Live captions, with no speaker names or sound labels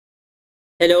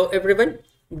Hello everyone.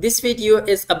 This video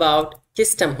is about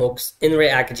custom hooks in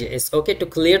React.js. Okay, to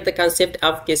clear the concept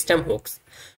of custom hooks.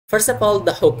 First of all,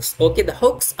 the hooks. Okay, the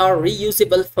hooks are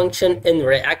reusable function in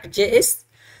React.js.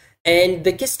 And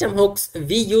the custom hooks,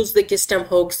 we use the custom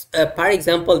hooks. For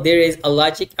example, there is a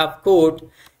logic of code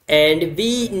and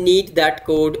we need that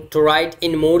code to write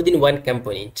in more than one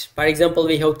component. For example,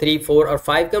 we have 3, 4 or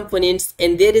 5 components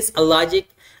and there is a logic,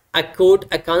 a code,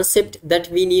 a concept that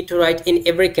we need to write in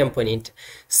every component.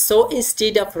 So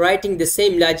instead of writing the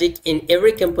same logic in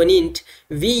every component,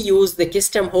 we use the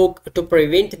custom hook to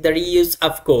prevent the reuse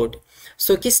of code.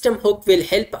 So custom hook will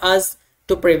help us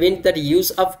to prevent the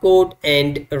reuse of code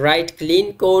and write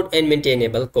clean code and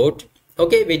maintainable code.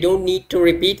 Okay, we don't need to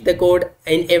repeat the code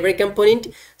in every component.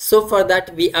 So for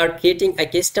that, we are creating a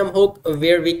custom hook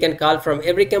where we can call from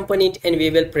every component and we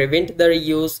will prevent the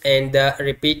reuse and the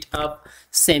repeat of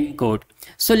same code.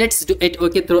 So let's do it,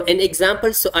 okay, through an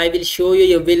example. So I will show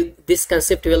you, this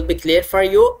concept will be clear for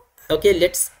you. Okay,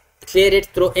 let's clear it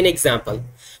through an example.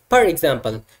 For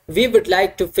example, we would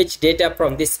like to fetch data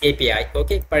from this API.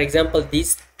 Okay, for example,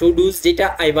 these to-dos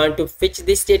data, I want to fetch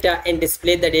this data and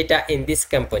display the data in this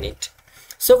component.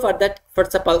 So for that,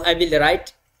 first of all, I will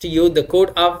write to you the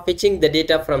code of fetching the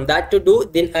data from that to do.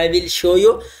 Then I will show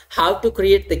you how to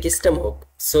create the custom hook.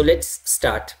 So let's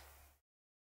start.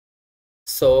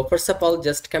 So first of all,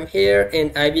 just come here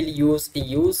and I will use a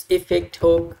useEffect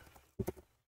hook.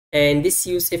 And this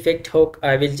useEffect hook,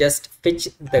 I will just fetch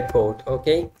the code.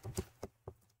 Okay.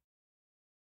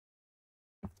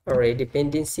 Array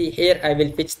dependency. Here I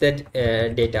will fetch the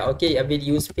data. Okay, I will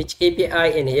use fetch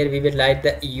API and here we will write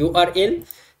the URL.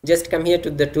 Just come here to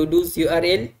the to-dos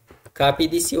URL, copy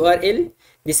this URL.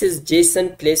 This is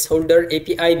JSON placeholder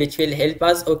API which will help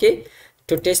us, okay,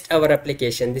 to test our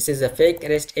application. This is a fake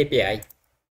REST API.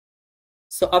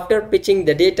 So after fetching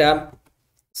the data,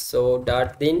 so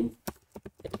dot then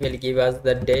it will give us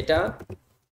the data.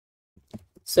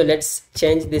 So let's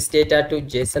change this data to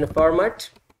JSON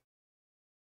format.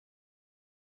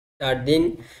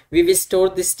 Then we will store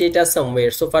this data somewhere.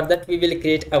 So for that we will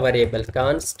create a variable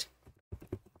const.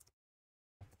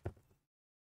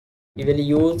 We will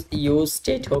use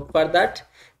useState hook for that.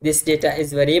 This data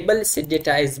is variable, set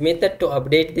data is method to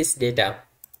update this data.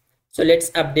 So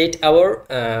let's update our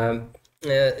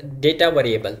data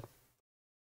variable.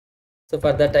 So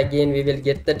for that again we will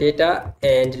get the data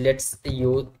and let's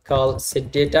call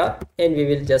set data and we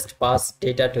will just pass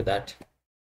data to that.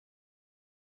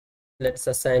 Let's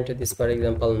assign to this, for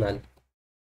example, null.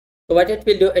 So what it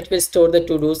will do, it will store the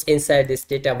to-dos inside this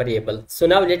data variable. So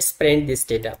now let's print this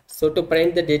data. So to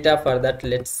print the data, for that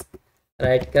let's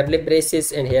write curly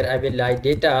braces and here I will write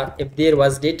data. If there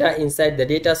was data inside the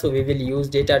data, so we will use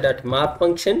data.map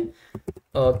function.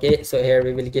 Okay, so here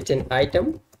we will get an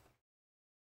item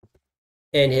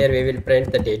and here we will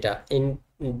print the data in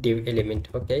div element.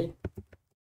 Okay,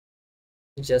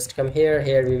 just come here,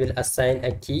 we will assign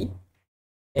a key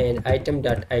and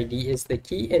item.id is the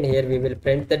key and here we will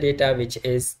print the data which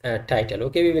is title.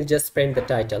 Okay, we will just print the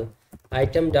title,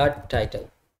 item.title.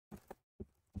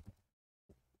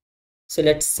 So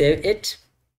let's save it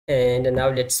and now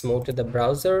let's move to the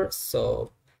browser.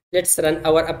 So let's run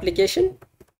our application,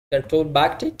 control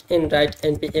backtick and write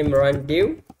npm run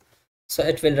dev. So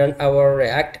it will run our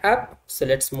React app. So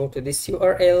let's move to this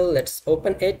URL, let's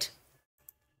open it.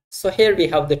 So here we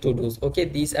have the to-dos. Okay,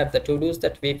 these are the to-dos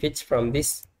that we fetch from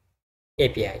this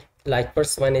API. Like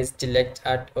first one is delete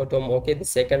at autom. Okay, the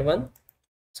second one.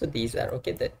 So these are,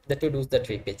 okay, the to-dos that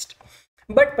we fetched.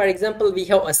 But for example, we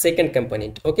have a second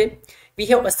component. Okay, we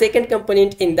have a second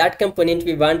component. In that component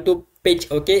we want to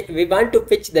fetch, okay, we want to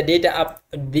fetch the data of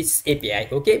this API.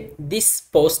 Okay, this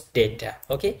post data.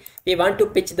 Okay, we want to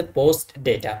fetch the post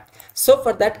data. So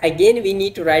for that again we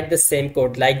need to write the same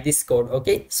code like this code.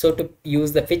 Okay, so to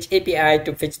use the fetch API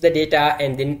to fetch the data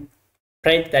and then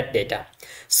print that data.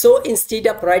 So instead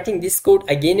of writing this code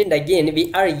again and again,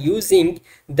 we are using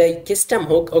the custom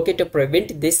hook, okay, to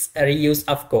prevent this reuse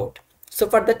of code. So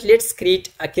for that, let's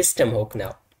create a custom hook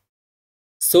now.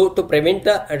 So to prevent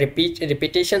the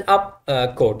repetition of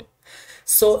code.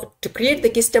 So to create the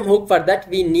custom hook, for that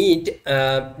we need,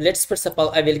 let's first of all,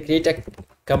 I will create a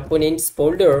components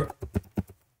folder.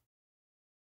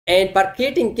 And for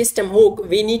creating custom hook,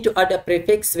 we need to add a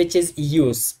prefix which is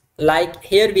use. Like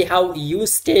here we have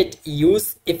useState,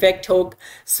 useEffect hook.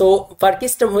 So for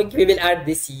custom hook, we will add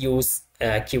this use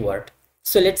keyword.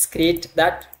 So let's create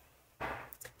that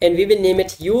and we will name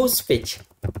it usefetch.jsx.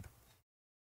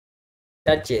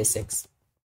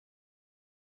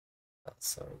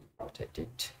 Sorry, what I did.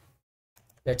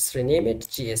 Let's rename it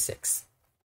GSX.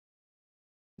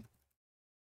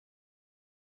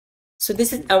 So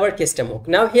this is our custom hook.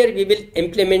 Now here we will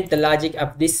implement the logic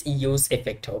of this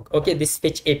useEffect hook, okay, this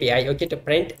fetch API, okay, to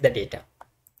print the data.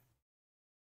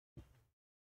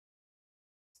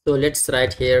 So let's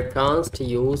write here const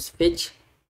use fetch,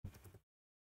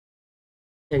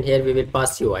 and here we will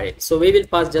pass URL. So we will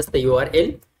pass just the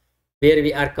URL where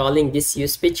we are calling this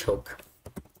useFetch hook.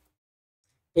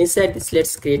 Inside this,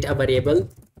 let's create a variable.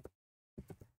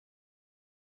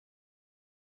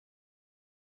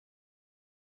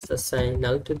 Let's assign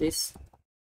null to this.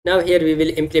 Now here we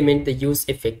will implement the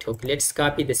useEffect hook. Let's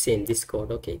copy the same this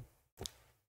code, okay,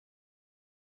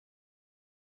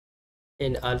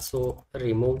 and also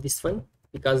remove this one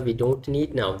because we don't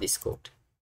need now this code.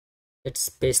 Let's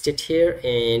paste it here,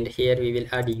 and here we will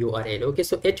add URL. Okay,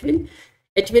 so it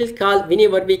will call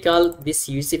whenever we call this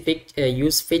useEffect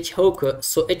useFetch hook,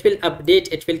 so it will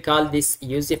update, it will call this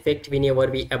useEffect whenever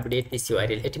we update this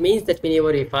URL. It means that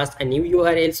whenever we pass a new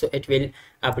URL, so it will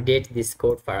update this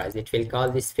code for us. It will call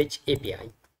this fetch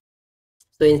API.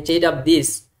 So instead of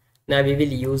this, now we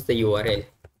will use the URL.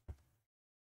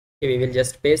 Okay, we will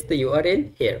just paste the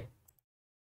URL here,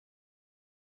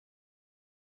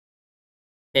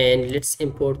 and let's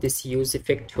import this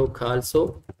useEffect hook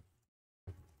also,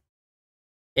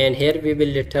 and here we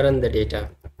will return the data.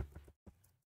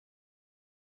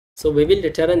 So we will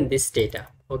return this data,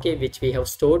 okay, which we have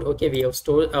stored. Okay, we have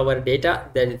stored our data,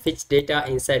 the fetch data,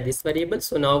 inside this variable.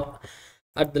 So now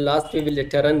at the last we will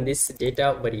return this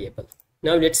data variable.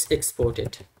 Now let's export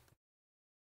it.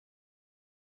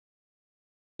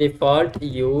 Default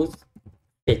use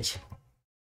fetch.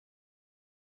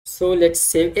 So let's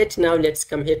save it. Now let's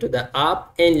come here to the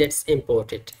app and let's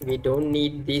import it. We don't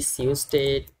need this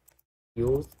useState,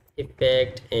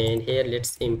 useEffect, and here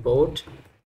let's import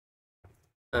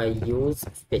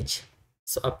useFetch.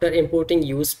 So after importing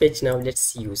useFetch, now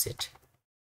let's use it.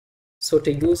 So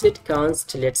to use it,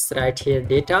 const, let's write here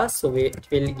data. So it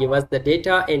will give us the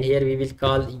data, and here we will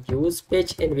call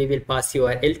useFetch, and we will pass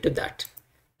URL to that.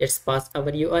 Let's pass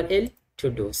our URL to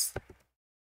those.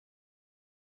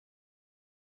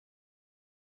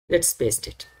 Let's paste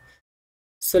it.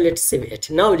 So let's save it.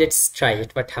 Now let's try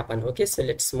it, what happened. Okay, so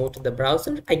let's move to the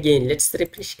browser again. Let's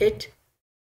refresh it.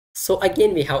 So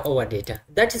again we have our data.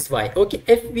 That is why, okay,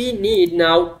 if we need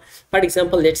now, for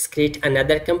example, let's create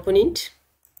another component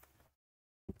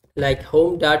like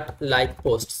home.like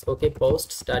posts. Okay,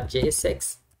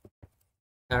 posts.jsx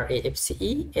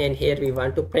RAFCE, and here we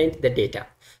want to print the data.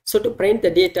 So to print the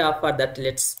data, for that,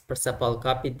 let's first of all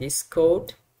copy this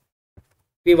code.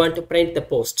 We want to print the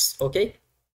posts. Okay,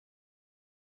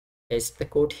 paste the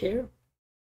code here,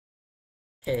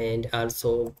 and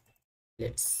also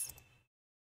let's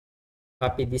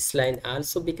copy this line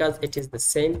also because it is the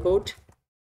same code.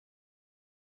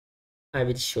 I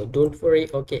will show, don't worry.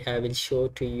 Okay, I will show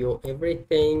to you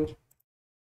everything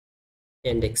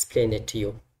and explain it to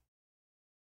you.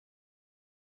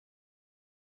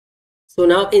 So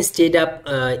now instead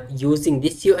of using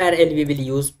this URL, we will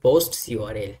use posts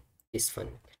URL, this one.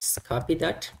 Let's copy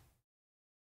that.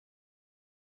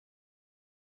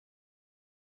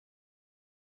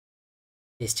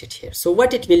 Paste it here. So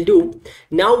what it will do,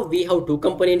 now we have two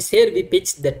components. Here we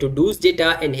pitch the to-dos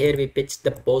data, and here we pitch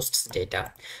the posts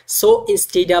data. So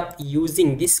instead of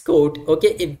using this code,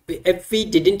 okay, if we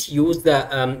didn't use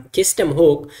the custom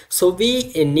hook, so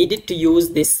we needed to use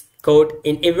this code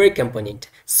in every component.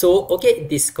 So okay,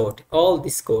 this code, all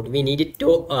this code we needed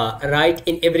to write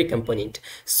in every component.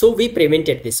 So we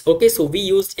prevented this. Okay, so we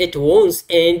used it once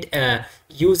and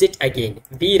use it again.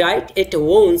 We write it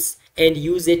once and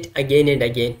use it again and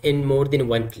again in more than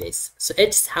one place. So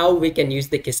it's how we can use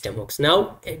the custom hooks.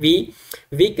 Now we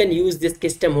can use this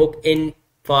custom hook in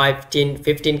 5, 10,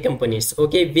 15 components.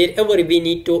 Okay, wherever we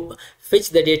need to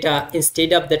fetch the data,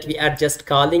 instead of that we are just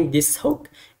calling this hook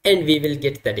and we will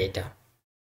get the data.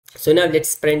 So now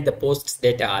let's print the posts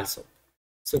data also.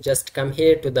 So just come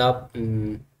here to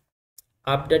the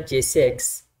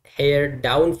app.jsx, here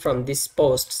down from this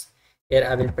posts, here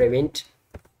I will print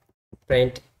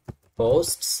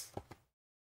posts.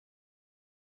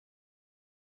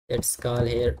 Let's call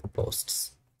here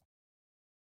posts.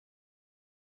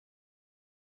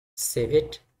 Save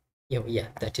it. Yeah,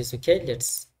 that is okay.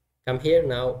 Let's come here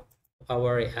now,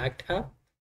 our React app.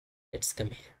 Let's come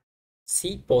here,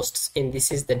 see posts, and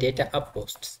this is the data of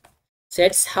posts. So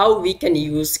that's how we can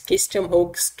use custom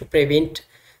hooks to prevent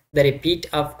the repeat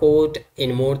of code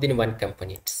in more than one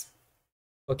component.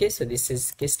 Okay, so this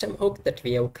is custom hook that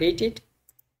we have created,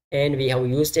 and we have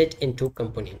used it in 2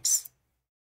 components.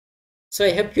 So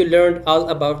I hope you learned all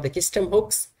about the custom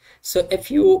hooks. So if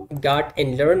you got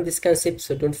and learned this concept,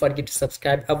 so don't forget to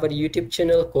subscribe our YouTube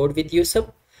channel, Code with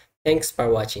Yusuf. Thanks for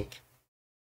watching.